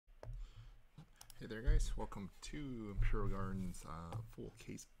Hey there guys, welcome to Imperial Gardens full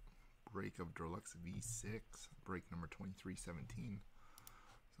case break of DERLUXE V6, break number 2317.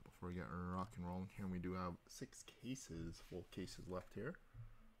 So before we get rock and rolling here, we do have 6 cases, full cases left here.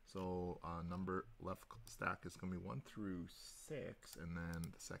 So number left stack is going to be 1 through 6, and then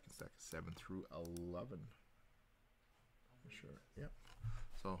the second stack is 7 through 11. Sure, yep.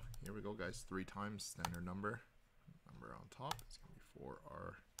 So here we go guys, 3 times standard number on top. It's going to be for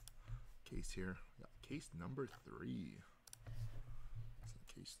our case here. We got case number 3. So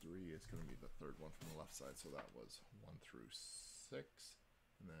case 3 is going to be the third one from the left side. So that was 1 through 6,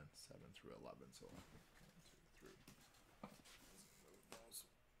 and then 7 through 11. So 1, 2, 3. Let's move those.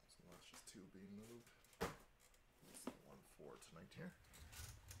 So that's just 2 being moved. That's 1 for tonight here.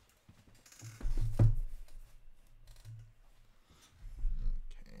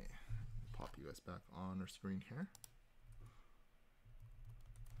 Okay, pop you guys back on our screen here.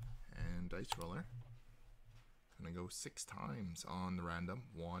 And dice roller. Gonna go 6 times on the random,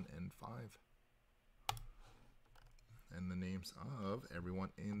 1 and 5. And the names of everyone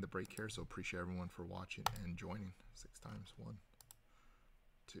in the break here. So appreciate everyone for watching and joining. 6 times. 1,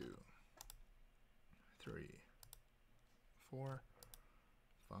 2, 3, 4,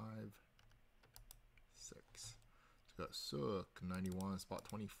 5, 6. So we got Sook 91, spot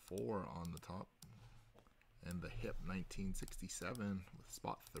 24 on the top. And the hip 1967 with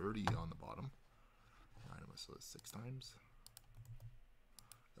spot 30 on the bottom. Alright, so it's 6 times.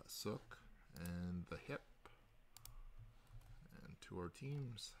 Got Sook and the hip. And 2 our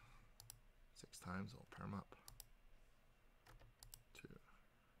teams. 6 times, I'll pair them up. 2,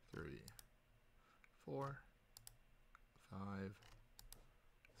 3, 4, 5,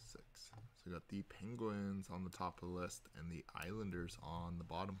 6. So we got the Penguins on the top of the list and the Islanders on the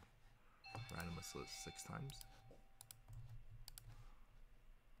bottom. Randomness list 6 times.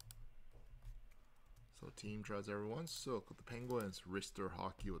 So team draws everyone. Sook with the Penguins, Rister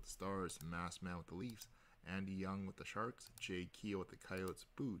Hockey with the Stars, Masked Man with the Leafs, Andy Young with the Sharks, Jay Keel with the Coyotes,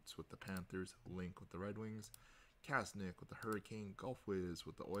 Boots with the Panthers, Link with the Red Wings, Kasnick with the Hurricane, Golf Wiz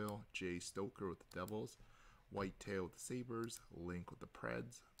with the Oil, Jay Stoker with the Devils, Whitetail with the Sabres, Link with the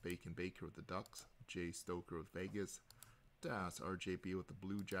Preds, Bacon Baker with the Ducks, Jay Stoker with Vegas, Das RJB with the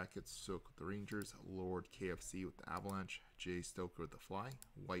Blue Jackets, Sook with the Rangers, Lord KFC with the Avalanche, Jay Stoker with the Fly,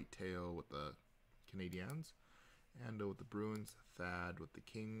 Whitetail with the Canadiens, Ando with the Bruins, Thad with the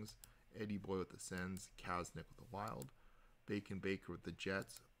Kings, Eddie Boy with the Sens, Kasnick with the Wild, Bacon Baker with the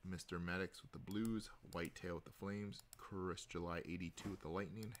Jets, Mr. Medics with the Blues, Whitetail with the Flames, Chris July 82 with the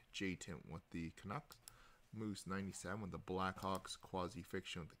Lightning, J Tint with the Canucks, Moose 97 with the Blackhawks, Quasi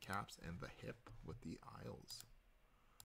Fiction with the Caps, and the Hip with the Isles.